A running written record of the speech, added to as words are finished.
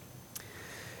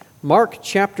Mark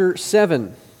chapter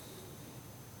 7.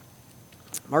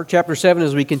 Mark chapter 7,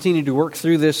 as we continue to work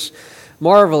through this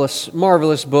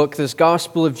marvelous book, this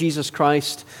gospel of Jesus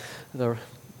Christ,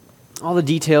 all the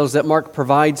details that Mark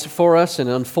provides for us in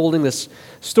unfolding this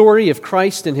story of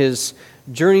Christ and his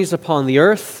journeys upon the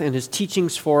earth and his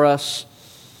teachings for us.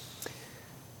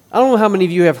 I don't know how many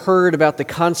of you have heard about the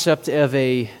concept of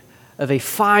a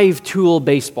five-tool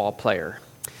baseball player.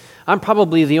 I'm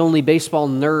probably the only baseball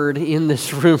nerd in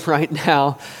this room right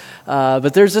now,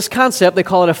 but there's this concept, they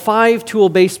call it a five-tool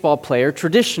baseball player.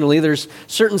 Traditionally, there's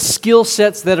certain skill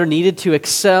sets that are needed to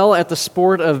excel at the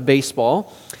sport of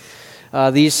baseball.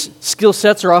 These skill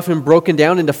sets are often broken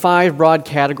down into five broad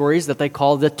categories that they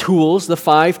call the tools, the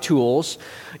five tools.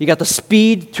 You got the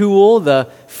speed tool, the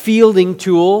fielding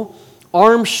tool,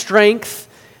 arm strength,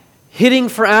 hitting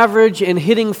for average, and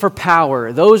hitting for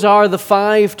power. Those are the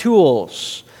five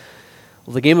tools.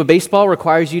 Well, the game of baseball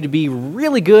requires you to be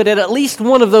really good at least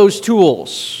one of those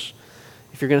tools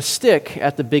if you're going to stick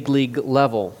at the big league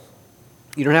level.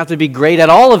 You don't have to be great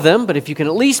at all of them, but if you can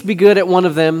at least be good at one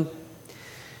of them,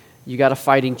 you got a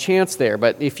fighting chance there.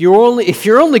 But if you're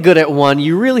only good at one,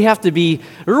 you really have to be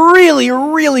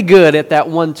really good at that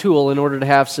one tool in order to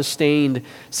have sustained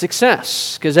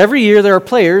success. Because every year there are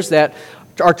players that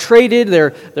are traded,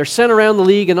 they're sent around the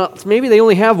league, and maybe they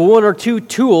only have one or two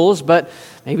tools, but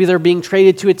maybe they're being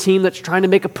traded to a team that's trying to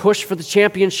make a push for the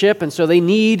championship, and so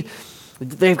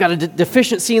they've got a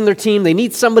deficiency in their team. They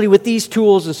need somebody with these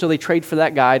tools, and so they trade for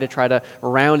that guy to try to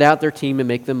round out their team and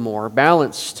make them more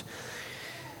balanced.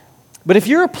 But if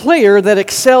you're a player that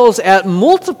excels at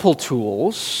multiple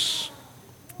tools,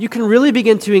 you can really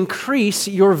begin to increase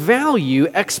your value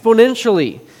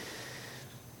exponentially.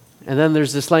 And then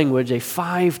there's this language, a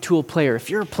five-tool player. If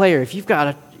you're a player, if you've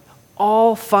got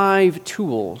all five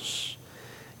tools,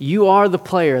 you are the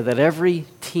player that every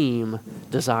team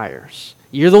desires.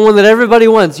 You're the one that everybody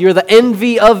wants. You're the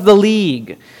envy of the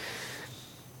league.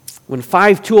 When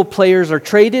five-tool players are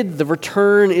traded, the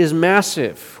return is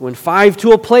massive. When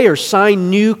five-tool players sign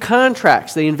new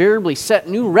contracts, they invariably set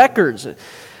new records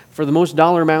for the most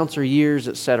dollar amounts or years,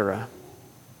 etc.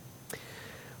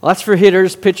 Well, that's for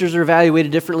hitters. Pitchers are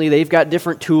evaluated differently. They've got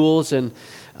different tools, and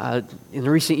in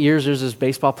recent years, there's this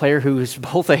baseball player who's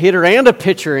both a hitter and a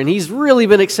pitcher, and he's really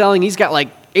been excelling. He's got like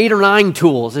 8 or 9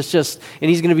 tools. And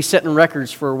he's going to be setting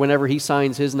records for whenever he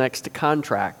signs his next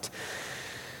contract.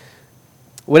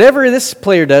 Whatever this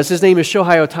player does, his name is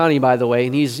Shohei Ohtani, by the way,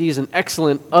 and he's an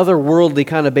excellent, otherworldly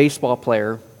kind of baseball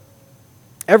player.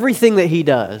 Everything that he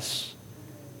does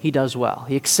well.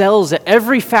 He excels at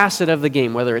every facet of the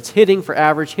game, whether it's hitting for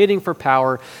average, hitting for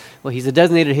power. Well, he's a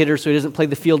designated hitter, so he doesn't play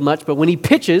the field much, but when he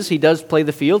pitches, he does play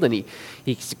the field, and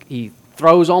he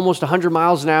throws almost 100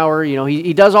 miles an hour. You know,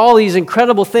 he does all these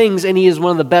incredible things, and he is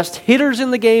one of the best hitters in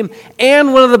the game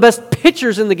and one of the best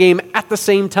pitchers in the game at the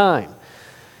same time.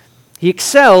 He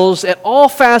excels at all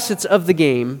facets of the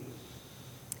game.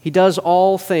 He does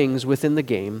all things within the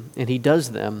game, and he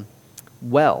does them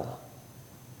well.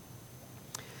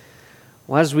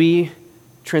 Well, as we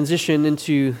transition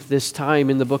into this time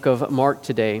in the book of Mark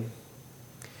today,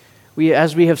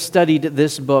 as we have studied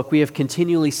this book, we have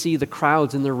continually seen the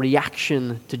crowds and their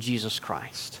reaction to Jesus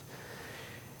Christ.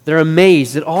 They're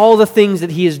amazed at all the things that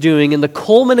he is doing, and the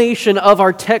culmination of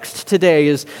our text today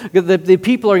is that the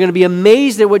people are going to be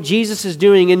amazed at what Jesus is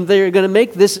doing, and they're going to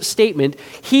make this statement: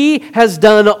 he has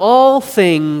done all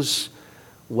things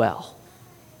well.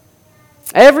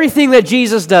 Everything that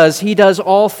Jesus does, he does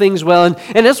all things well.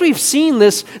 And as we've seen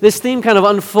this theme kind of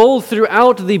unfold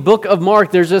throughout the book of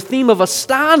Mark, there's a theme of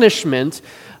astonishment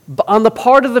on the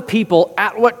part of the people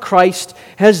at what Christ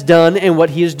has done and what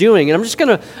he is doing. And I'm just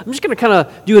going to kind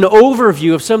of do an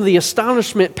overview of some of the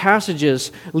astonishment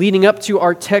passages leading up to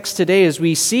our text today as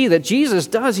we see that Jesus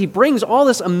he brings all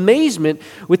this amazement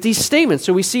with these statements.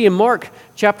 So we see in Mark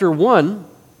chapter 1,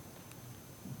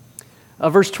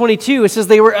 verse 22, it says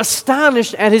they were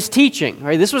astonished at his teaching.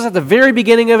 Right? This was at the very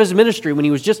beginning of his ministry when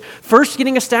he was just first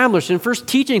getting established and first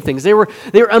teaching things. They were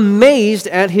amazed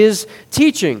at his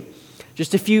teaching.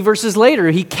 Just a few verses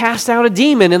later, he cast out a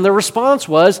demon, and the response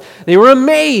was they were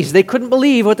amazed. They couldn't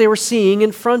believe what they were seeing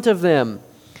in front of them.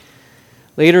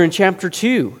 Later in chapter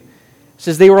 2, it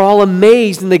says they were all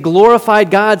amazed and they glorified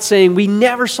God, saying, "We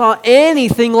never saw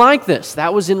anything like this."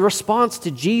 That was in response to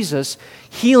Jesus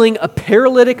healing a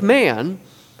paralytic man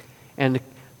and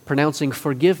pronouncing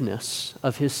forgiveness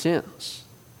of his sins.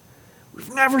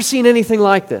 We've never seen anything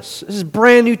like this. This is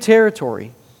brand new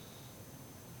territory.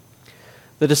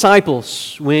 The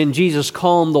disciples, when Jesus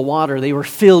calmed the water, they were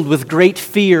filled with great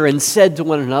fear and said to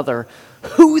one another,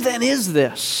 "Who then is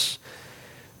this,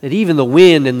 that even the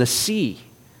wind and the sea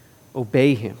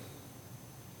obey him.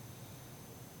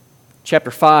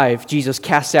 Chapter 5, Jesus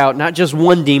casts out not just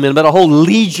one demon, but a whole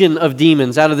legion of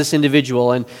demons out of this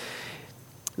individual. And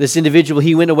this individual,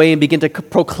 he went away and began to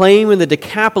proclaim in the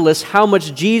Decapolis how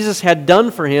much Jesus had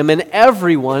done for him, and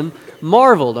everyone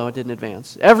marveled. Oh, it didn't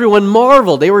advance. Everyone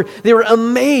marveled. They were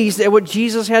amazed at what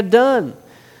Jesus had done.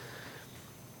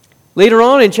 Later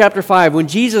on in chapter 5, when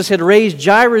Jesus had raised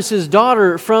Jairus'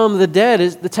 daughter from the dead,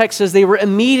 the text says they were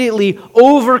immediately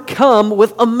overcome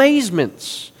with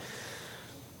amazement.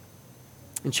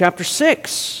 In chapter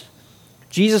 6,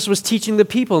 Jesus was teaching the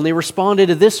people, and they responded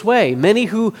this way. Many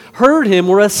who heard him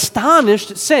were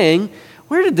astonished, saying,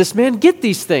 "Where did this man get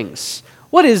these things?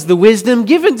 What is the wisdom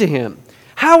given to him?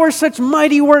 How are such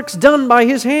mighty works done by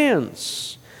his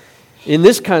hands?" In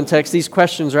this context, these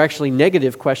questions are actually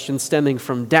negative questions stemming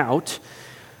from doubt,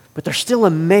 but they're still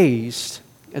amazed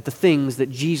at the things that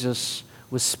Jesus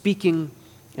was speaking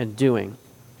and doing.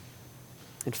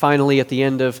 And finally, at the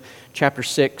end of chapter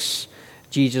 6,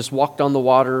 Jesus walked on the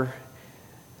water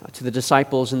to the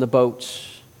disciples in the boat,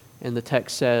 and the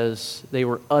text says they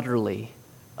were utterly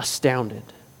astounded.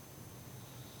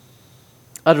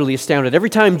 Utterly astounded. Every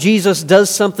time Jesus does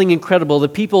something incredible, the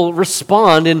people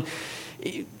respond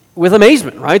with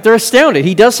amazement, right? They're astounded.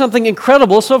 He does something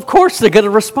incredible, so of course they're going to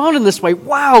respond in this way.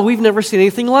 Wow, we've never seen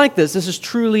anything like this. This is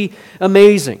truly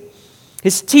amazing.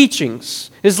 His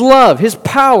teachings, his love, his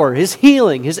power, his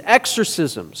healing, his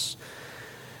exorcisms.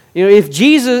 You know, if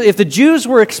the Jews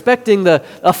were expecting a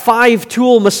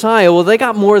 5-tool Messiah, well, they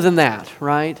got more than that,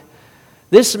 right?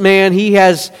 This man,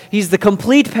 he's the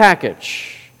complete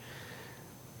package.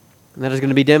 And that is going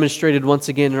to be demonstrated once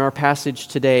again in our passage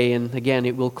today. And again,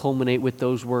 it will culminate with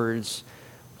those words,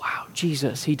 wow,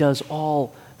 Jesus, he does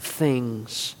all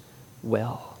things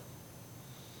well.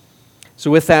 So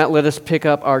with that, let us pick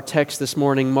up our text this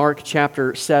morning, Mark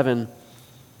chapter 7,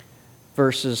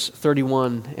 verses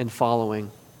 31 and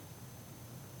following.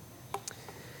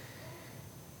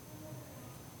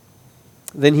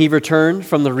 Then he returned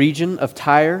from the region of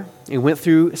Tyre and went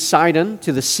through Sidon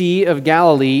to the Sea of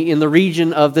Galilee in the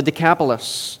region of the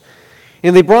Decapolis.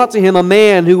 And they brought to him a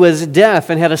man who was deaf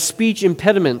and had a speech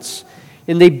impediment,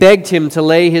 and they begged him to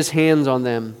lay his hands on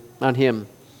him.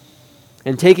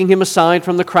 And taking him aside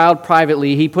from the crowd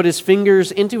privately, he put his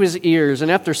fingers into his ears,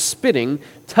 and after spitting,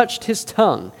 touched his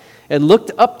tongue, and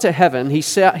looked up to heaven. He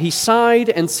sighed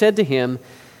and said to him,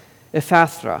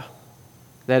 "Ephphatha,"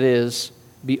 that is,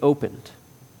 be opened.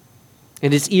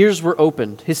 And his ears were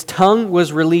opened, his tongue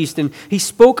was released, and he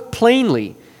spoke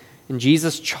plainly. And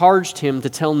Jesus charged him to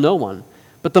tell no one.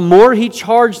 But the more he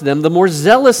charged them, the more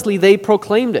zealously they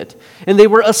proclaimed it. And they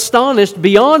were astonished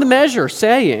beyond measure,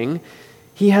 saying,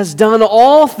 "He has done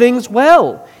all things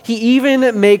well. He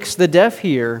even makes the deaf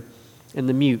hear and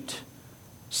the mute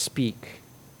speak."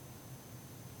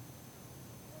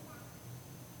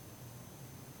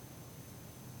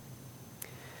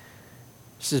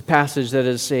 This is a passage that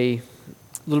is a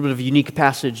little bit of a unique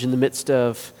passage in the midst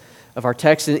of our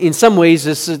text. In some ways,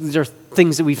 these are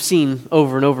things that we've seen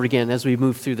over and over again as we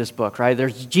move through this book, right?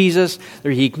 There's Jesus,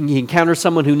 he encounters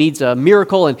someone who needs a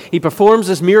miracle, and he performs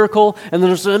this miracle, and then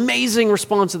there's an amazing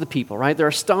response of the people, right? They're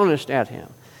astonished at him.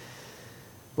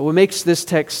 But what makes this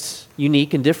text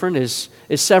unique and different is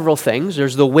several things.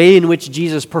 There's the way in which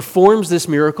Jesus performs this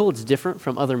miracle. It's different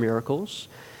from other miracles.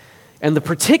 And the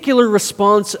particular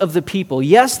response of the people.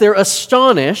 Yes, they're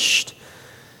astonished,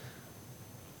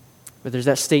 but there's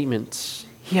that statement,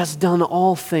 he has done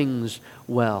all things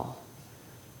well.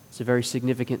 It's a very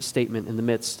significant statement in the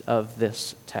midst of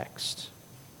this text.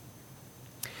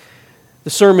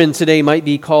 The sermon today might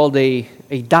be called a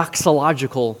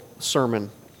doxological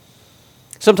sermon.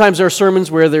 Sometimes there are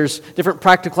sermons where there's different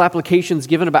practical applications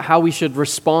given about how we should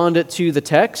respond to the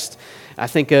text. I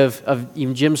think of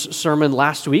even Jim's sermon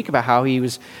last week about how he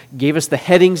gave us the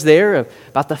headings there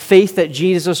about the faith that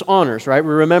Jesus honors, right?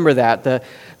 We remember that.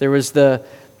 There was the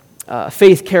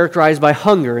faith characterized by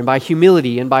hunger and by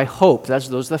humility and by hope.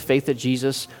 Those are the faith that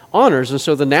Jesus honors. And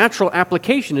so the natural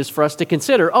application is for us to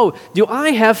consider, do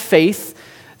I have faith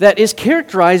that is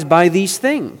characterized by these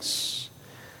things?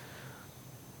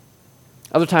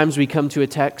 Other times we come to a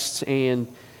text and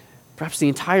perhaps the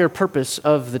entire purpose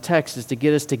of the text is to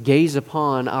get us to gaze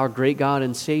upon our great God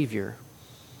and Savior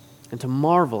and to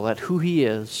marvel at who he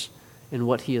is and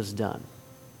what he has done.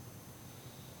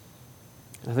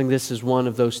 I think this is one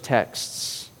of those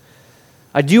texts.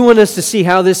 I do want us to see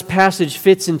how this passage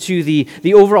fits into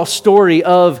the overall story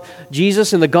of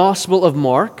Jesus in the Gospel of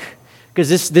Mark,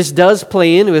 Because this does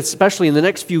play in, especially in the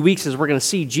next few weeks, as we're going to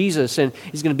see Jesus, and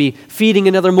he's going to be feeding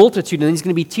another multitude, and he's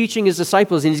going to be teaching his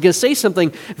disciples, and he's going to say something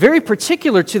very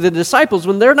particular to the disciples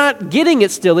when they're not getting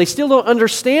it still. They still don't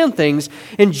understand things.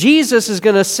 And Jesus is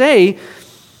going to say,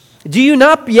 do you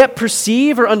not yet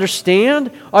perceive or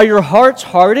understand? Are your hearts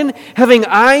hardened? Having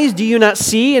eyes, do you not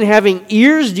see? And having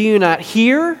ears, do you not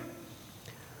hear?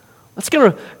 That's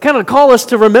going to kind of call us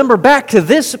to remember back to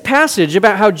this passage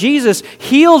about how Jesus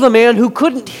healed a man who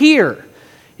couldn't hear,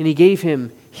 and he gave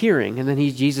him hearing. And then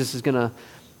Jesus is going to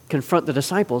confront the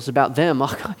disciples about them.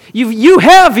 Oh, you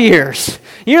have ears.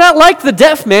 You're not like the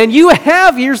deaf man. You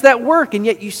have ears that work, and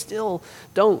yet you still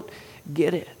don't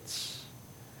get it.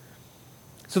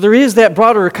 So there is that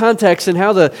broader context in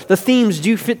how the themes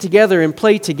do fit together and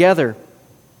play together.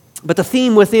 But the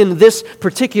theme within this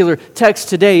particular text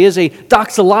today is a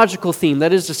doxological theme.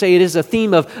 That is to say, it is a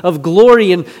theme of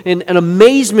glory and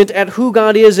amazement at who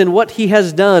God is and what He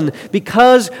has done.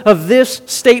 Because of this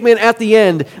statement at the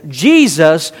end,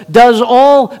 Jesus does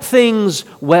all things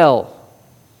well.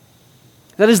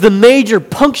 That is the major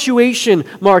punctuation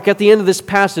mark at the end of this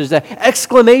passage, that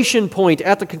exclamation point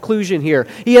at the conclusion here.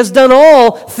 He has done all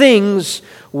things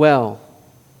well.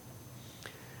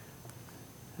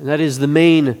 And that is the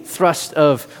main thrust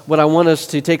of what I want us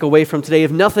to take away from today.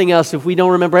 If nothing else, if we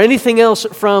don't remember anything else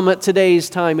from today's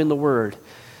time in the Word,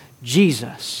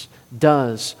 Jesus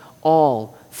does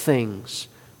all things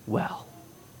well.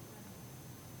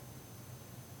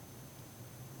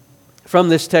 From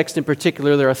this text in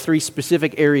particular, there are three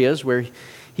specific areas where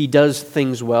He does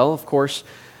things well. Of course,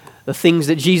 the things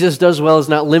that Jesus does well is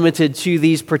not limited to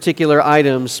these particular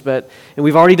items, and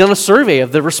we've already done a survey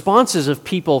of the responses of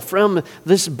people from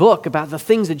this book about the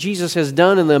things that Jesus has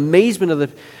done and the amazement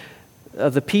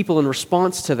of the people in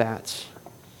response to that.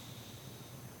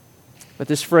 But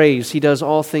this phrase, He does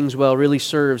all things well, really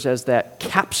serves as that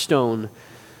capstone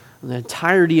on the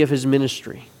entirety of His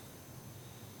ministry.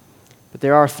 But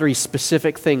there are three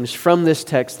specific things from this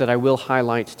text that I will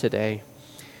highlight today.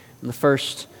 And the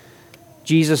first,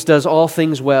 Jesus does all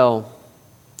things well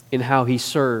in how He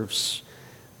serves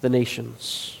the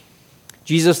nations.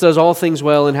 Jesus does all things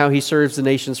well in how He serves the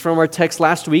nations. From our text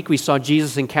last week, we saw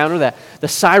Jesus encounter the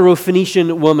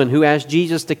Syrophoenician woman who asked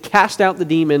Jesus to cast out the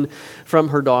demon from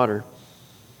her daughter.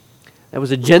 That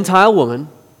was a Gentile woman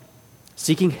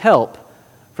seeking help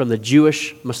from the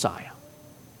Jewish Messiah.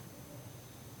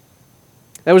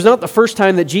 That was not the first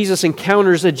time that Jesus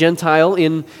encounters a Gentile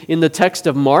in the text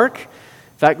of Mark.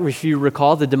 In fact, if you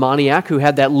recall, the demoniac who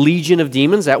had that legion of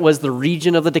demons, that was the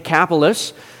region of the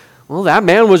Decapolis. Well, that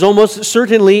man was almost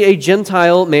certainly a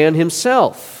Gentile man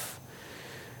himself.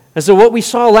 And so what we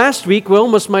saw last week, we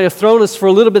almost might have thrown us for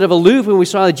a little bit of a loop when we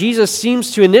saw that Jesus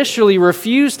seems to initially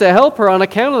refuse to help her on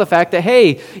account of the fact that,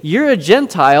 hey, you're a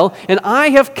Gentile, and I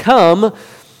have come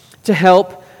to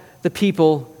help the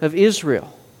people of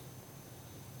Israel.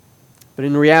 But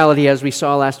in reality, as we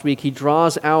saw last week, He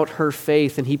draws out her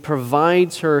faith and He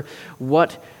provides her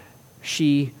what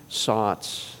she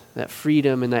sought, that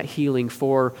freedom and that healing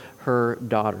for her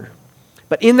daughter.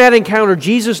 But in that encounter,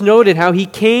 Jesus noted how He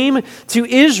came to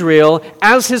Israel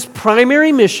as His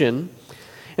primary mission,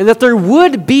 and that there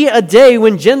would be a day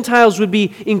when Gentiles would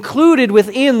be included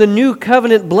within the new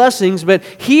covenant blessings, but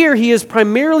here He is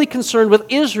primarily concerned with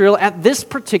Israel at this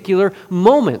particular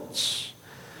moment.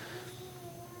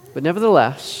 But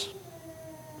nevertheless,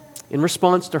 in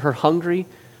response to her hungry,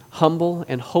 humble,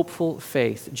 and hopeful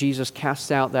faith, Jesus casts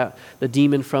out the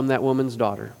demon from that woman's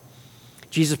daughter.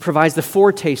 Jesus provides the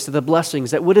foretaste of the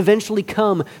blessings that would eventually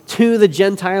come to the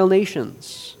Gentile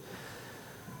nations.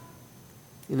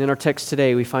 And in our text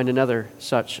today, we find another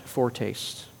such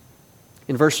foretaste.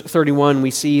 In verse 31,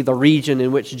 we see the region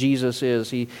in which Jesus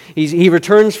is. He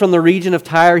returns from the region of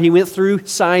Tyre. He went through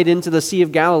side into the Sea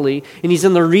of Galilee, and He's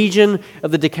in the region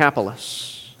of the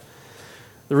Decapolis.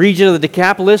 The region of the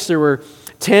Decapolis, there were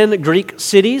 10 Greek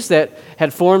cities that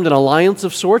had formed an alliance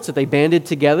of sorts, that they banded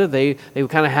together. They would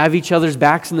kind of have each other's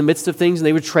backs in the midst of things, and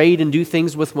they would trade and do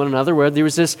things with one another, where there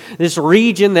was this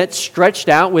region that stretched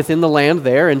out within the land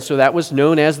there, and so that was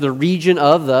known as the region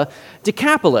of the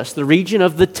Decapolis, the region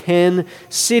of the 10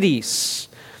 cities.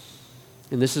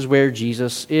 And this is where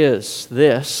Jesus is.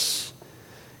 This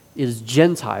is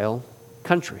Gentile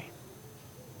country.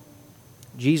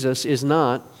 Jesus is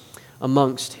not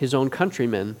amongst His own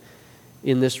countrymen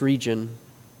in this region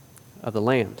of the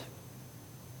land.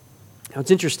 Now,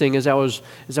 it's interesting, as I was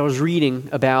reading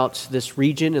about this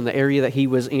region and the area that he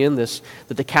was in, the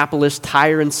Decapolis,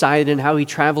 Tyre and Sidon, how he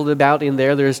traveled about in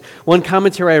there, there's one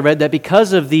commentary I read that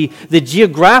because of the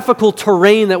geographical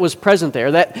terrain that was present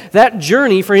there, that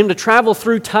journey for him to travel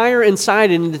through Tyre and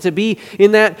Sidon and to be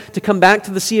in that, to come back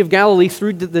to the Sea of Galilee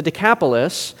through the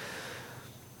Decapolis,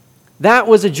 that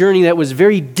was a journey that was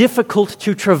very difficult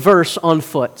to traverse on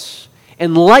foot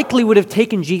and likely would have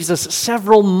taken Jesus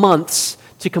several months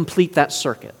to complete that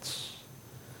circuit.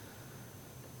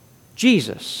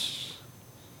 Jesus,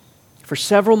 for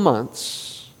several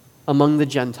months among the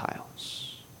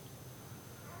Gentiles.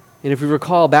 And if we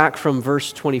recall back from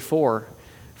verse 24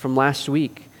 from last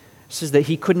week, it says that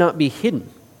he could not be hidden.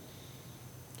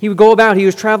 He would go about, he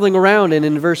was traveling around, and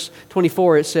in verse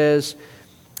 24 it says,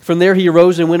 "From there he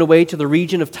arose and went away to the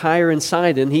region of Tyre and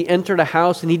Sidon. He entered a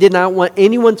house, and he did not want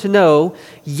anyone to know,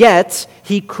 yet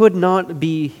he could not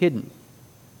be hidden."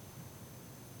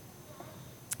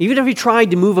 Even if he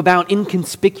tried to move about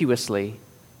inconspicuously,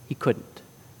 he couldn't.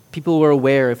 People were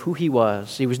aware of who he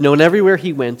was. He was known everywhere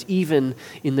he went, even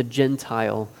in the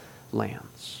Gentile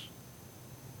lands.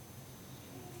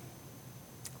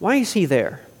 Why is he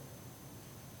there?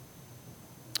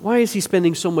 Why is he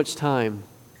spending so much time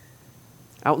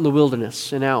out in the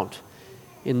wilderness and out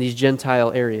in these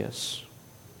Gentile areas?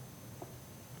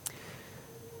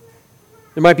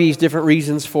 There might be different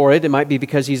reasons for it. It might be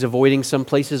because he's avoiding some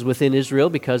places within Israel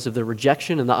because of the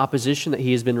rejection and the opposition that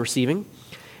he has been receiving.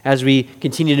 As we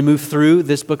continue to move through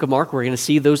this book of Mark, we're going to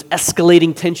see those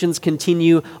escalating tensions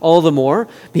continue all the more.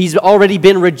 He's already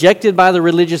been rejected by the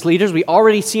religious leaders. We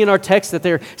already see in our text that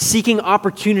they're seeking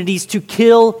opportunities to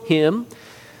kill him.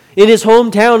 In his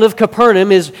hometown of Capernaum,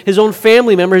 his own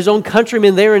family member, his own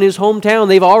countrymen there in his hometown,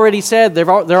 they've already said they're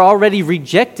already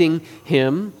rejecting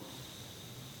him.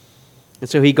 And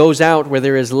so he goes out where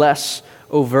there is less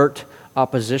overt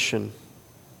opposition.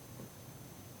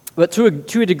 But to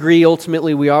a degree,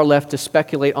 ultimately, we are left to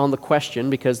speculate on the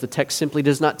question because the text simply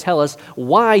does not tell us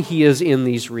why he is in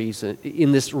this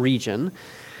region.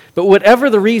 But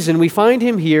whatever the reason, we find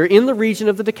him here in the region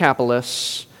of the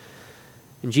Decapolis,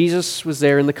 and Jesus was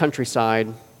there in the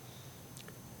countryside,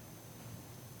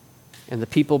 and the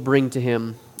people bring to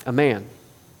him a man.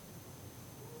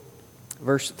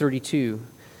 Verse 32.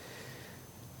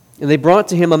 "And they brought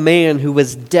to him a man who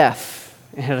was deaf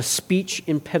and had a speech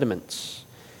impediment,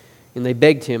 and they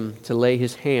begged him to lay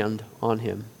his hand on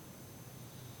him."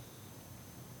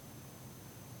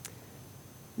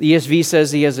 The ESV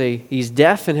says he's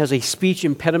deaf and has a speech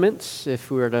impediment.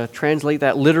 If we were to translate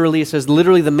that literally, it says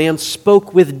literally the man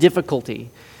spoke with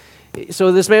difficulty.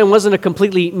 So this man wasn't a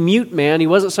completely mute man. He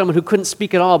wasn't someone who couldn't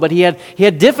speak at all, but he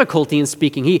had difficulty in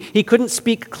speaking. He couldn't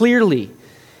speak clearly.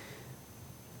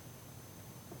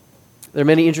 There are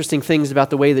many interesting things about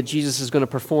the way that Jesus is going to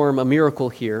perform a miracle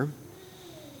here.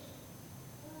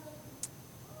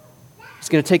 He's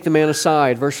going to take the man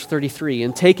aside, verse 33.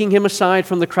 "And taking him aside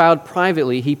from the crowd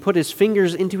privately, he put his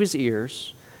fingers into his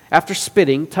ears, after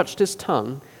spitting, touched his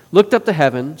tongue, looked up to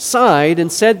heaven, sighed,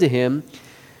 and said to him,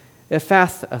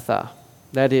 'Ephphatha,'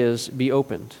 that is, be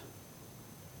opened.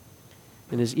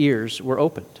 And his ears were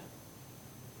opened."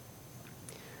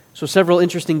 So several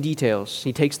interesting details.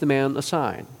 He takes the man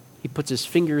aside. He puts his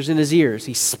fingers in his ears.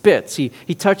 He spits. He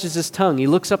touches his tongue. He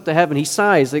looks up to heaven. He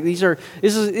sighs. This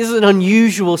is an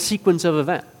unusual sequence of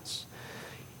events.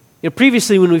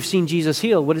 Previously, when we've seen Jesus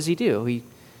heal, what does he do? He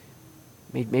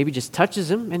maybe just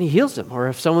touches him and he heals him. Or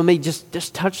if someone may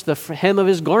just touch the hem of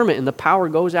his garment and the power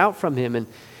goes out from him and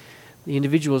the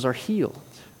individuals are healed.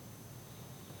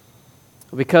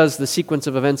 Because the sequence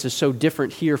of events is so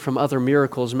different here from other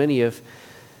miracles, many have,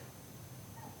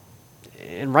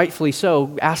 and rightfully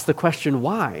so, ask the question,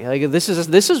 why? Like, this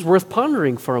is worth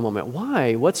pondering for a moment.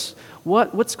 Why? What's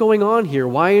going on here?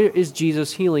 Why is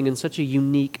Jesus healing in such a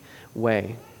unique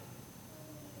way?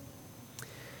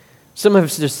 Some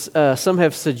have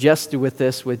suggested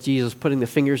with Jesus putting the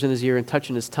fingers in his ear and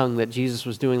touching his tongue, that Jesus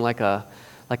was doing like a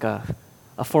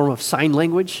form of sign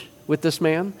language with this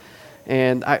man.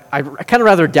 And I kind of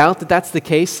rather doubt that that's the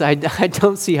case. I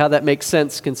don't see how that makes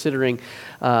sense considering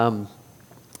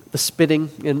the spitting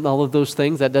and all of those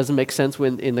things. That doesn't make sense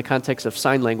in the context of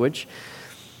sign language.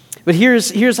 But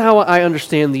here's how I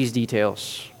understand these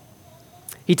details.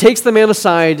 He takes the man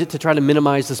aside to try to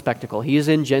minimize the spectacle. He is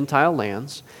in Gentile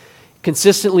lands.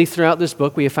 Consistently throughout this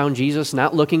book, we have found Jesus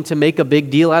not looking to make a big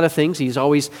deal out of things. He's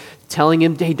always telling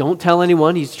him, hey, don't tell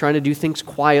anyone. He's trying to do things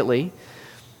quietly.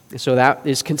 So that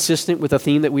is consistent with a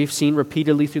theme that we've seen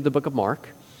repeatedly through the book of Mark.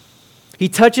 He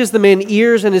touches the man's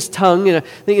ears and his tongue in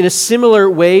a similar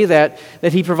way that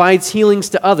he provides healings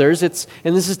to others.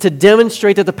 And this is to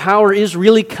demonstrate that the power is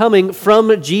really coming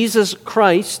from Jesus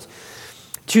Christ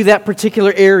to that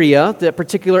particular area, that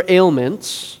particular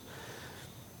ailment.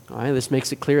 All right, this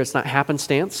makes it clear it's not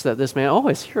happenstance that this man,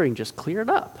 his hearing just cleared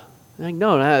up. Like,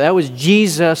 no, that was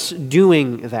Jesus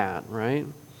doing that, right?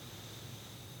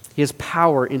 He has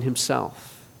power in himself.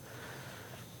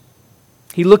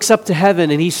 He looks up to heaven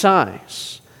and he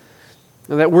sighs.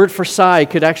 Now, that word for sigh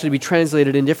could actually be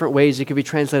translated in different ways. It could be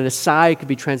translated as sigh, it could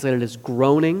be translated as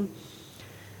groaning.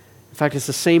 In fact, it's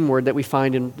the same word that we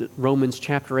find in Romans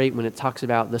chapter 8 when it talks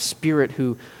about the Spirit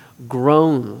who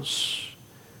groans,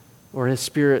 or his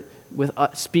Spirit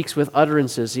speaks with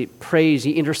utterances. He prays,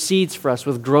 he intercedes for us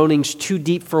with groanings too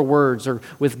deep for words, or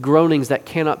with groanings that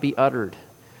cannot be uttered.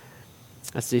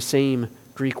 That's the same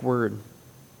Greek word.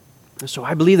 So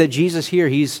I believe that Jesus here,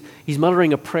 he's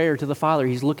muttering a prayer to the Father.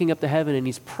 He's looking up to heaven and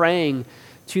he's praying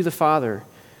to the Father.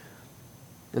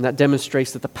 And that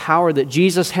demonstrates that the power that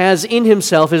Jesus has in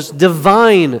himself is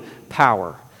divine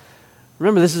power.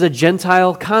 Remember, this is a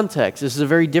Gentile context. This is a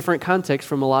very different context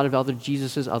from a lot of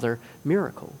Jesus' other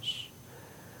miracles.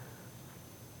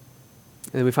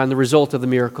 And then we find the result of the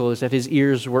miracle is that his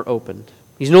ears were opened.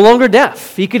 He's no longer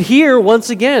deaf. He could hear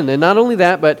once again. And not only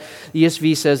that, but the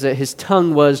ESV says that his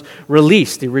tongue was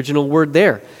released, the original word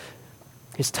there.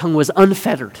 His tongue was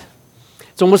unfettered.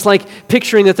 It's almost like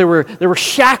picturing that there were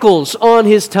shackles on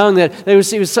his tongue, that it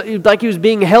was like he was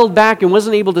being held back and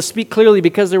wasn't able to speak clearly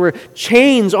because there were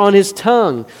chains on his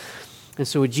tongue. And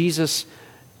so with Jesus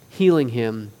healing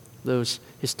him,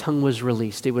 his tongue was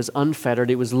released. It was unfettered.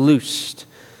 It was loosed.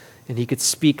 And he could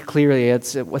speak clearly.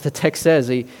 That's what the text says.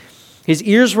 His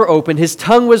ears were opened, his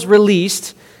tongue was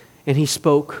released, and he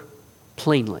spoke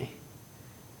plainly.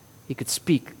 He could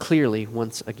speak clearly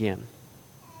once again.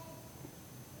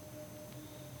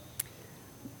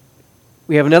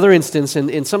 We have another instance,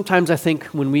 and sometimes I think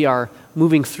when we are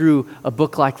moving through a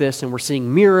book like this and we're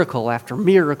seeing miracle after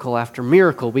miracle after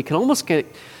miracle, we can almost get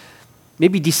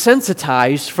maybe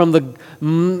desensitized from the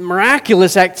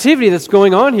miraculous activity that's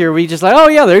going on here. We just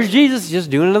there's Jesus just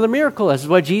doing another miracle. This is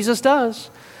what Jesus does.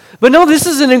 But no, this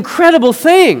is an incredible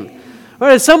thing.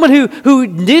 Right? Someone who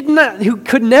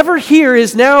could never hear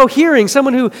is now hearing.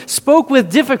 Someone who spoke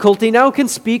with difficulty now can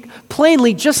speak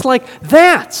plainly, just like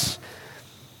that.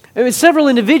 I mean, several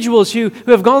individuals who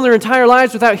have gone their entire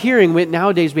lives without hearing.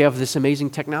 Nowadays we have this amazing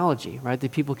technology, right?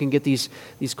 That people can get these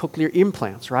cochlear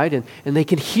implants, right? And they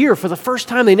can hear for the first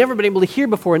time. They've never been able to hear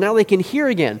before, and now they can hear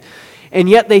again. And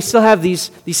yet they still have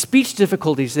these speech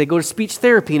difficulties. They go to speech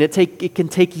therapy, and it can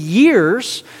take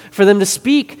years for them to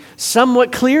speak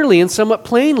somewhat clearly and somewhat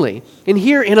plainly. And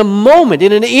here, in a moment,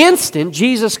 in an instant,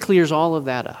 Jesus clears all of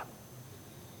that up.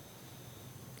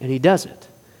 And he does it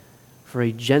for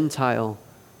a Gentile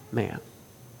man.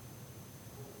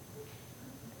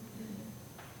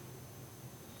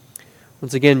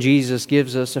 Once again, Jesus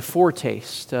gives us a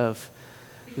foretaste of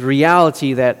the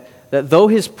reality that though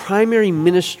his primary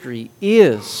ministry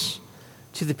is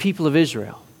to the people of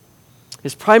Israel,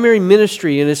 his primary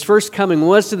ministry in his first coming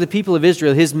was to the people of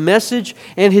Israel, his message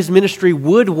and his ministry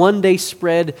would one day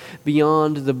spread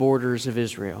beyond the borders of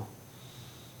Israel.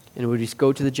 And it would just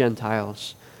go to the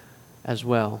Gentiles as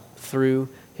well through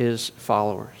his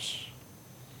followers.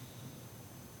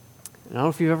 And I don't know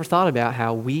if you've ever thought about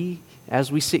how we,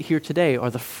 as we sit here today,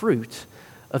 are the fruit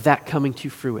of that coming to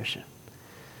fruition.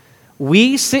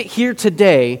 We sit here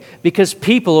today because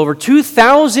people over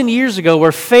 2,000 years ago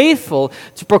were faithful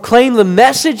to proclaim the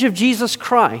message of Jesus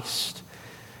Christ,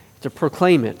 to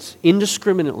proclaim it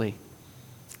indiscriminately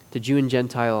to Jew and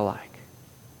Gentile alike.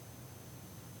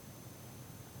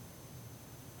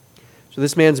 So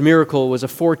this man's miracle was a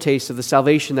foretaste of the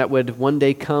salvation that would one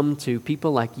day come to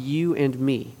people like you and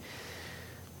me.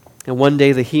 And one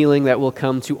day the healing that will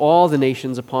come to all the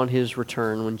nations upon his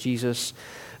return when Jesus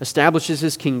establishes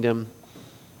his kingdom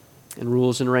and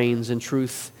rules and reigns in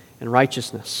truth and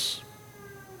righteousness.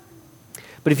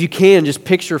 But if you can, just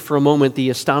picture for a moment the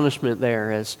astonishment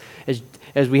there as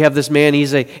we have this man,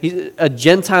 he's a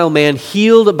Gentile man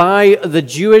healed by the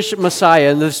Jewish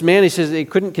Messiah. And this man, he says, he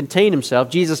couldn't contain himself.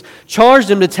 Jesus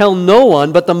charged him to tell no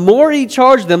one, but the more he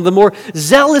charged them, the more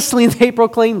zealously they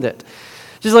proclaimed it.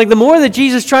 Just like the more that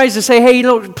Jesus tries to say, hey,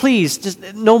 please,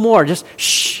 just no more, just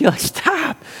shh,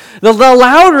 stop. The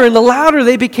louder and the louder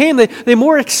they became, the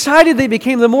more excited they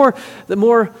became, the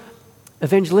more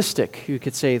evangelistic, you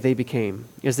could say, they became.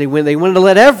 As they wanted to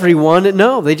let everyone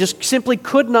know. They just simply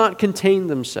could not contain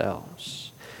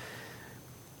themselves.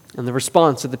 And the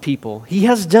response of the people, he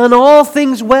has done all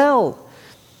things well.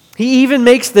 He even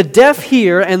makes the deaf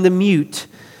hear and the mute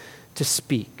to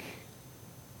speak.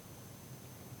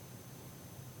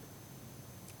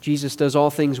 Jesus does all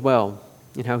things well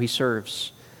in how he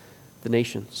serves the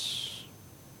nations.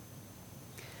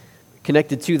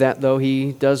 Connected to that, though,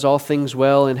 he does all things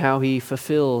well in how he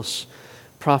fulfills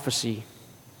prophecy.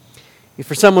 If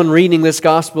for someone reading this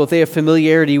gospel, if they have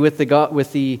familiarity with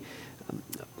the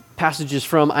passages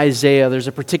from Isaiah, there's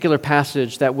a particular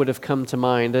passage that would have come to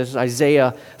mind. There's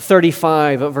Isaiah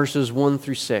 35, verses 1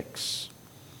 through 6.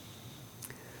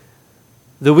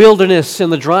 The wilderness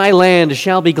and the dry land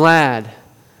shall be glad.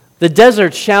 The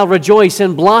desert shall rejoice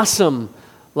and blossom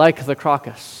like the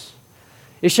crocus.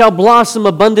 It shall blossom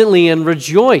abundantly and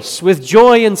rejoice with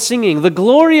joy and singing. The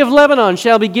glory of Lebanon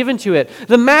shall be given to it,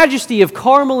 the majesty of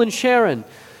Carmel and Sharon.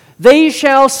 They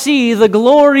shall see the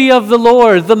glory of the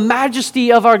Lord, the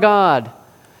majesty of our God.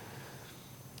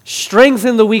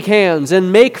 Strengthen the weak hands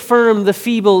and make firm the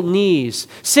feeble knees.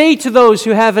 Say to those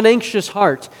who have an anxious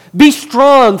heart, be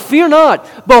strong, fear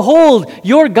not. Behold,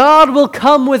 your God will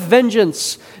come with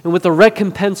vengeance and with the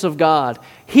recompense of God.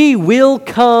 He will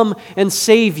come and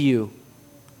save you.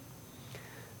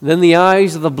 Then the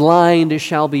eyes of the blind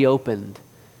shall be opened,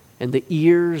 and the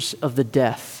ears of the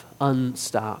deaf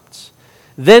unstopped.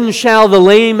 Then shall the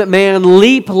lame man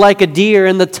leap like a deer,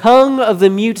 and the tongue of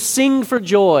the mute sing for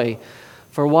joy.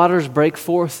 For waters break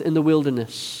forth in the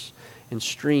wilderness, and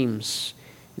streams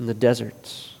in the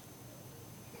desert.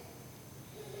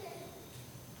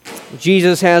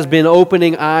 Jesus has been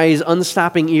opening eyes,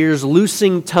 unstopping ears,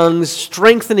 loosing tongues,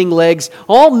 strengthening legs,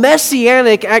 all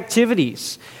messianic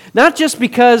activities. Not just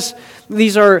because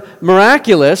these are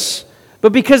miraculous,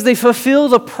 but because they fulfill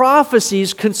the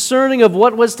prophecies concerning of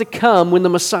what was to come when the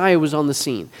Messiah was on the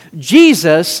scene.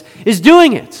 Jesus is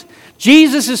doing it.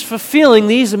 Jesus is fulfilling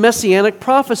these messianic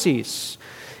prophecies.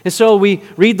 And so we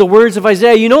read the words of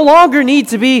Isaiah. You no longer need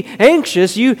to be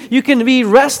anxious. You can be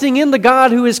resting in the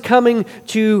God who is coming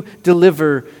to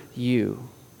deliver you.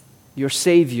 Your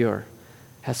Savior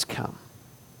has come.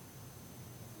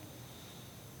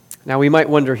 Now we might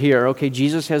wonder here, okay,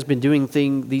 Jesus has been doing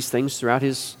these things throughout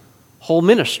his whole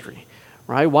ministry,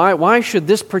 right? Why should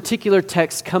this particular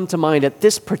text come to mind at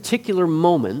this particular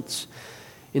moment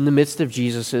in the midst of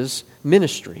Jesus'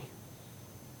 ministry?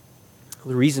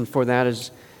 The reason for that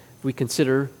is we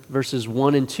consider verses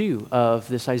 1 and 2 of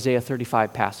this Isaiah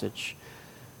 35 passage.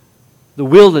 The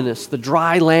wilderness, the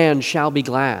dry land shall be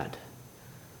glad.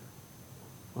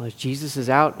 Well, as Jesus is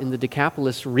out in the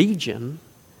Decapolis region,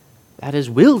 that is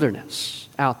wilderness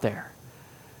out there.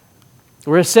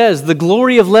 Where it says, the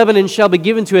glory of Lebanon shall be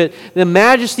given to it, the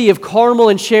majesty of Carmel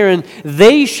and Sharon.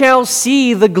 They shall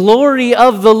see the glory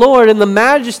of the Lord and the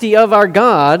majesty of our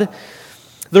God.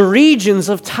 The regions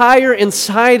of Tyre and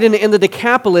Sidon and the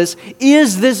Decapolis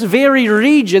is this very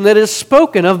region that is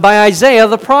spoken of by Isaiah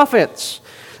the prophet.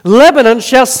 Lebanon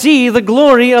shall see the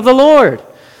glory of the Lord.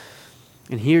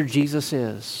 And here Jesus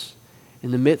is in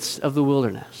the midst of the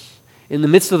wilderness, in the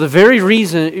midst of the very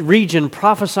region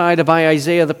prophesied by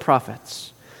Isaiah the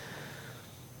prophet.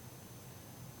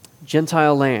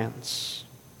 Gentile lands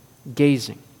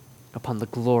gazing upon the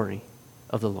glory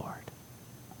of the Lord.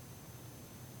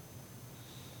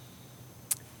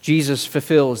 Jesus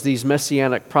fulfills these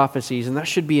messianic prophecies, and that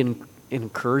should be an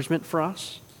encouragement for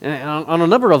us and on a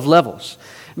number of levels.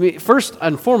 I mean, first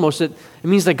and foremost, it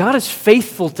means that God is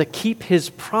faithful to keep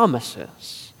his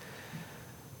promises.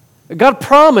 God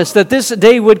promised that this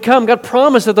day would come. God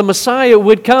promised that the Messiah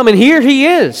would come, and here he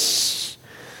is.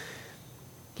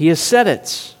 He has said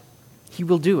it. He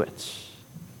will do it.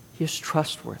 He is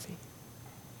trustworthy.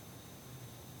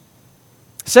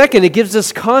 Second, it gives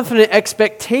us confident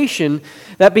expectation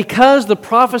that because the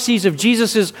prophecies of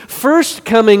Jesus' first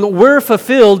coming were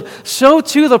fulfilled, so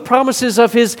too the promises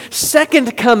of his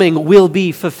second coming will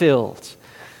be fulfilled.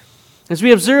 As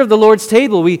we observe the Lord's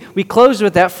table, we close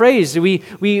with that phrase. We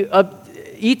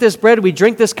eat this bread, we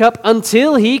drink this cup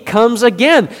until he comes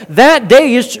again. That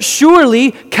day is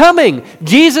surely coming.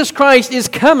 Jesus Christ is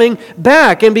coming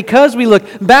back. And because we look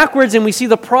backwards and we see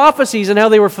the prophecies and how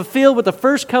they were fulfilled with the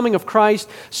first coming of Christ,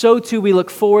 so too we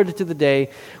look forward to the day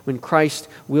when Christ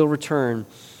will return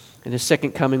and his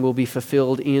second coming will be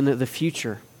fulfilled in the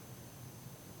future.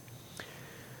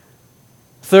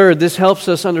 Third, this helps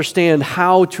us understand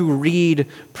how to read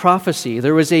prophecy.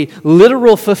 There was a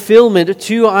literal fulfillment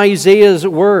to Isaiah's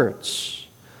words.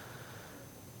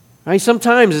 Right?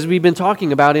 Sometimes, as we've been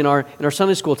talking about in our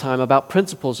Sunday school time, about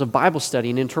principles of Bible study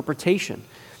and interpretation,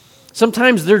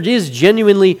 sometimes there is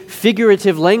genuinely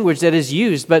figurative language that is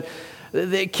used, but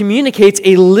it communicates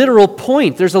a literal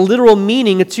point. There's a literal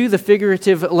meaning to the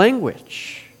figurative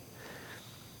language.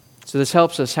 So this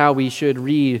helps us how we should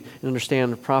read and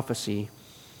understand prophecy.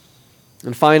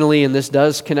 And finally, and this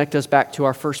does connect us back to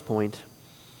our first point,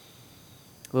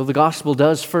 well, the gospel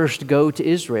does first go to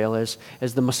Israel as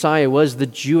the Messiah was the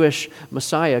Jewish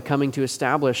Messiah coming to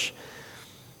establish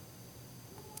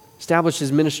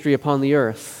his ministry upon the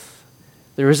earth.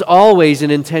 There is always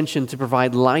an intention to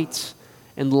provide light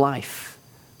and life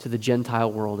to the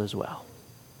Gentile world as well.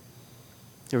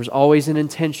 There is always an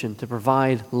intention to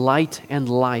provide light and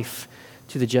life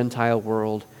to the Gentile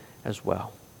world as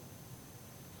well.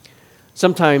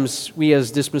 Sometimes we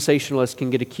as dispensationalists can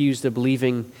get accused of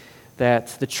believing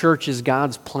that the church is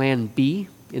God's plan B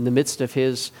in the midst of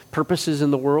his purposes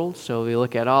in the world. So we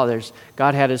look at,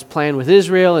 God had his plan with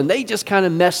Israel, and they just kind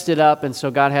of messed it up, and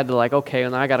so God had to okay,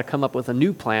 and I got to come up with a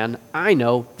new plan. I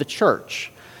know, the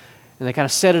church. And they kind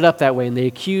of set it up that way, and they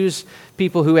accuse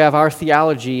people who have our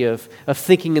theology of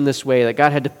thinking in this way, that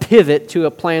God had to pivot to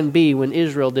a plan B when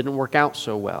Israel didn't work out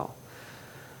so well.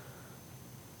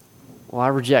 Well, I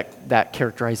reject that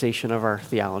characterization of our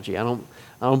theology. I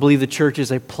don't believe the church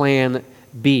is a plan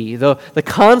B. The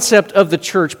concept of the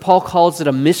church, Paul calls it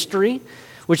a mystery,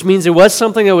 which means it was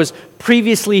something that was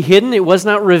previously hidden. It was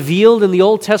not revealed in the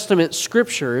Old Testament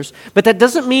scriptures, but that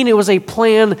doesn't mean it was a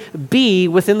plan B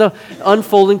within the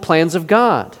unfolding plans of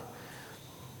God.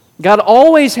 God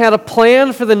always had a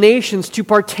plan for the nations to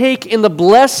partake in the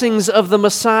blessings of the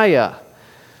Messiah.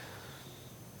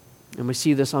 And we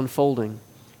see this unfolding,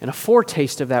 and a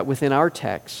foretaste of that within our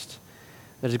text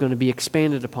that is going to be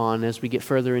expanded upon as we get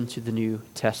further into the New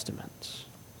Testament.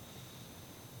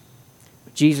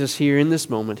 Jesus here in this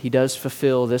moment, he does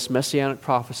fulfill this messianic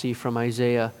prophecy from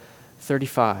Isaiah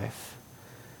 35.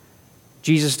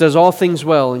 Jesus does all things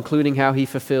well, including how he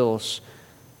fulfills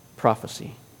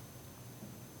prophecy.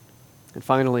 And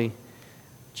finally,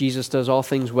 Jesus does all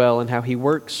things well in how he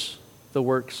works the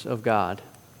works of God.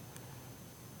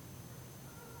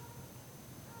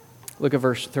 Look at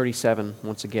verse 37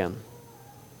 once again.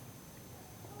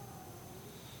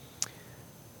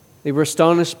 They were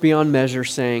astonished beyond measure,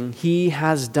 saying, "He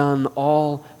has done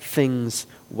all things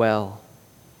well.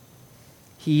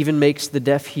 He even makes the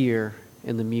deaf hear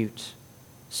and the mute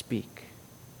speak."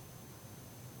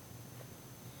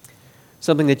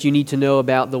 Something that you need to know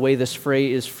about the way this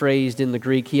phrase is phrased in the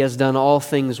Greek, he has done all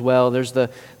things well. There's the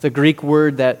Greek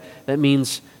word that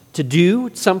means to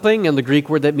do something, and the Greek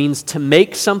word that means to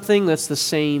make something. That's the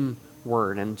same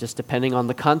word, and just depending on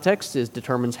the context, it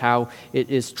determines how it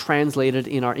is translated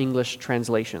in our English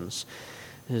translations.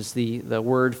 It is the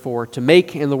word for to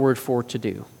make and the word for to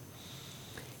do.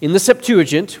 In the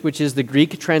Septuagint, which is the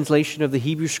Greek translation of the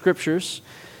Hebrew Scriptures,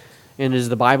 and is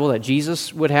the Bible that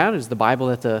Jesus would have, is the Bible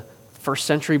that the first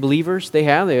century believers they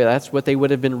have. That's what they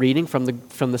would have been reading from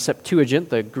the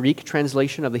Septuagint, the Greek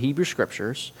translation of the Hebrew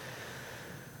Scriptures.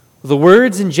 The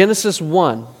words in Genesis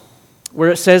 1, where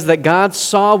it says that God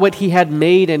saw what he had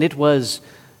made and it was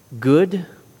good,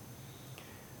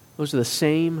 those are the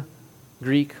same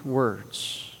Greek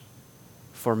words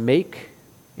for make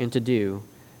and to do,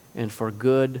 and for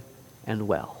good and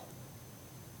well.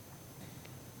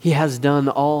 He has done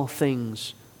all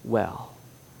things well.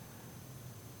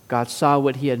 God saw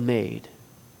what he had made,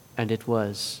 and it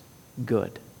was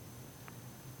good.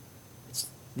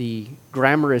 The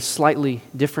grammar is slightly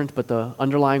different, but the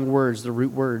underlying words, the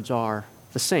root words, are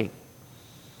the same.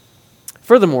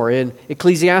 Furthermore, in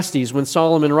Ecclesiastes, when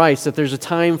Solomon writes that there's a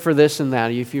time for this and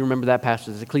that, if you remember that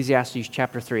passage, Ecclesiastes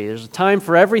chapter 3, there's a time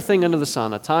for everything under the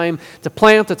sun, a time to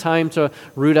plant, a time to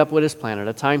root up what is planted,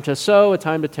 a time to sow, a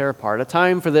time to tear apart, a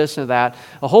time for this and that,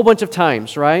 a whole bunch of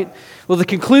times, right? Well, the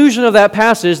conclusion of that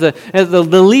passage, the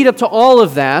lead up to all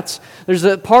of that, there's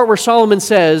a part where Solomon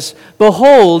says,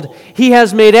 "Behold, he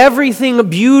has made everything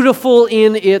beautiful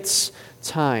in its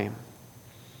time."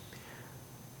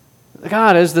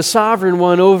 God is the sovereign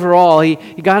one overall.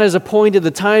 God has appointed the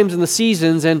times and the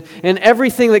seasons, and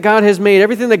everything that God has made,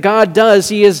 everything that God does,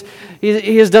 He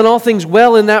has done all things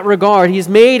well in that regard. He's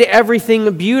made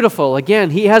everything beautiful.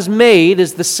 Again, He has made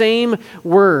is the same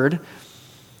word,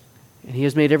 and He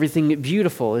has made everything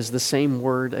beautiful is the same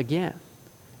word again,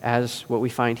 as what we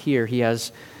find here. He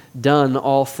has done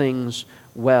all things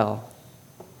well.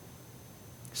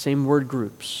 Same word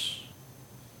groups.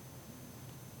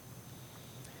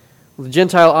 The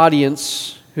Gentile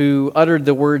audience who uttered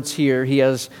the words here, "He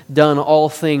has done all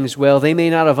things well," they may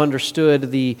not have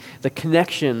understood the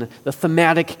connection, the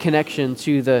thematic connection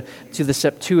to the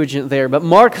Septuagint there. But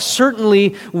Mark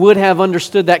certainly would have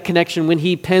understood that connection when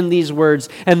he penned these words.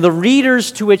 And the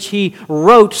readers to which he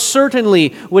wrote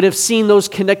certainly would have seen those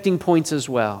connecting points as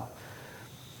well.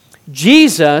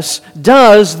 Jesus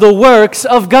does the works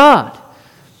of God.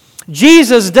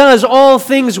 Jesus does all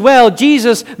things well.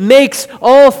 Jesus makes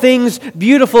all things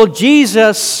beautiful.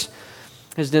 Jesus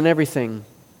has done everything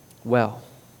well.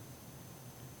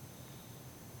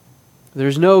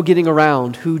 There's no getting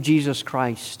around who Jesus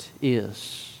Christ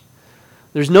is.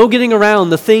 There's no getting around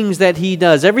the things that He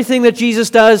does. Everything that Jesus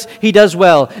does, He does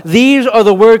well. These are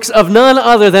the works of none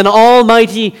other than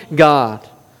Almighty God.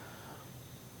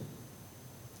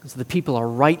 So the people are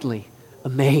rightly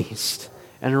amazed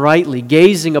and rightly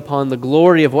gazing upon the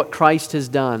glory of what Christ has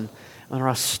done and are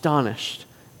astonished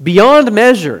beyond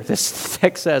measure. This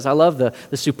text says, I love the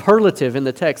superlative in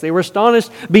the text. They were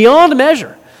astonished beyond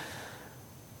measure.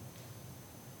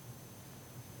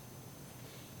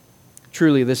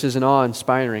 Truly, this is an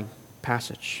awe-inspiring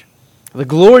passage. The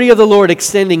glory of the Lord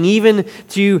extending even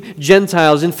to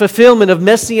Gentiles in fulfillment of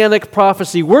messianic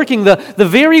prophecy, working the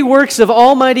very works of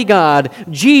Almighty God.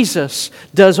 Jesus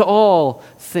does all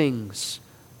things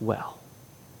well.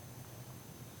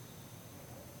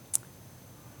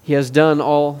 He has done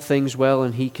all things well,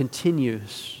 and He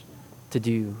continues to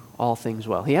do all things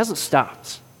well. He hasn't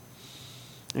stopped.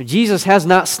 Jesus has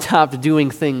not stopped doing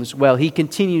things well. He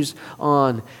continues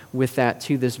on with that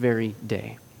to this very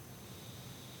day.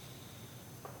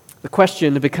 The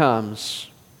question becomes,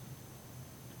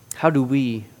 how do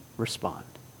we respond?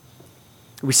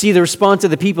 We see the response of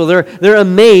the people. They're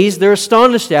amazed, they're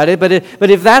astonished at it, but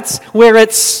if that's where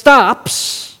it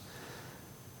stops,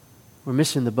 we're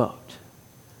missing the boat.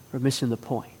 We're missing the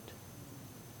point.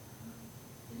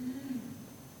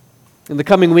 In the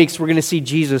coming weeks, we're going to see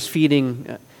Jesus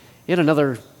feeding yet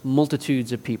another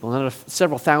multitudes of people, another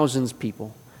several thousands of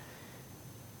people.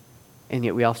 And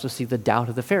yet we also see the doubt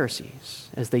of the Pharisees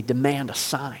as they demand a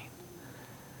sign.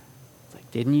 It's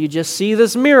like, didn't you just see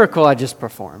this miracle I just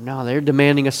performed? No, they're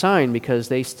demanding a sign because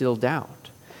they still doubt.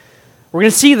 We're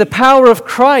going to see the power of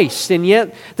Christ, and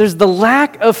yet there's the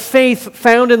lack of faith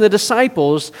found in the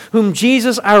disciples, whom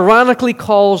Jesus ironically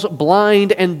calls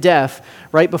blind and deaf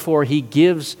right before He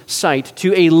gives sight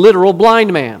to a literal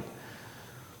blind man.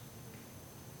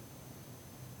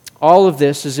 All of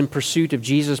this is in pursuit of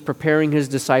Jesus preparing His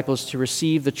disciples to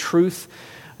receive the truth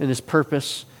and His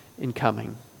purpose in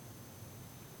coming.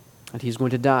 That He's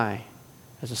going to die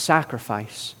as a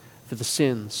sacrifice for the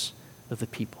sins of the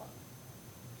people.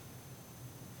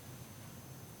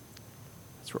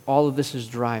 That's where all of this is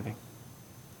driving.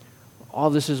 Where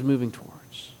all this is moving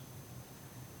towards.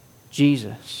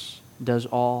 Jesus does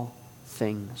all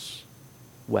things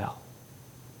well.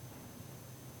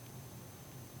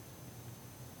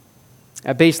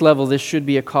 At base level, this should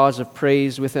be a cause of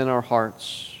praise within our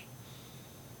hearts.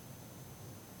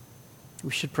 We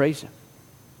should praise Him,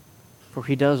 for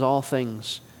He does all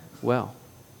things well.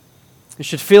 It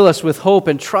should fill us with hope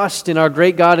and trust in our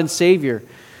great God and Savior.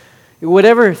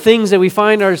 Whatever things that we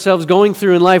find ourselves going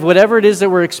through in life, whatever it is that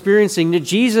we're experiencing,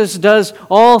 Jesus does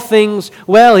all things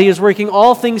well. He is working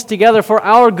all things together for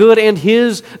our good and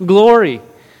His glory.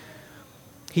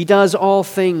 He does all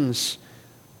things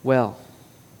well.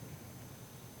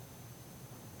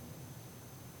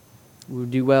 We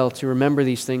would do well to remember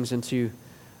these things and to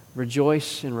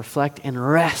rejoice and reflect and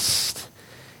rest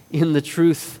in the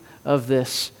truth of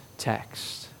this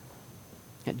text.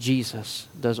 That Jesus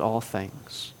does all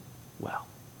things well.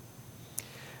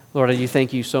 Lord, I do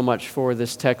thank You so much for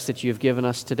this text that You have given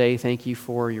us today. Thank You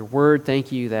for Your word.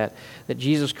 Thank You that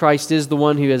Jesus Christ is the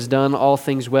one who has done all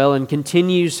things well and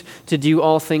continues to do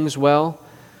all things well.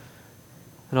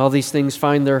 And all these things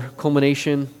find their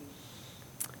culmination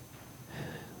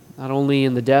not only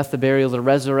in the death, the burial, the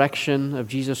resurrection of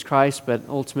Jesus Christ, but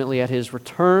ultimately at His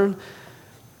return,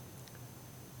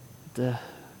 the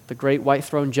great white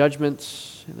throne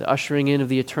judgments, the ushering in of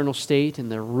the eternal state,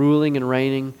 and the ruling and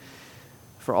reigning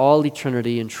for all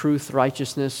eternity in truth,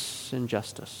 righteousness, and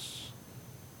justice.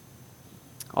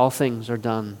 All things are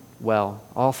done well.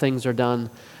 All things are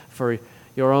done for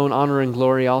Your own honor and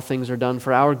glory. All things are done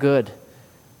for our good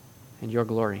and Your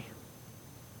glory.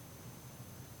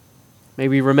 May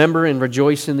we remember and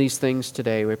rejoice in these things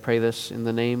today. We pray this in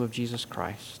the name of Jesus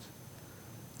Christ.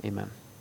 Amen.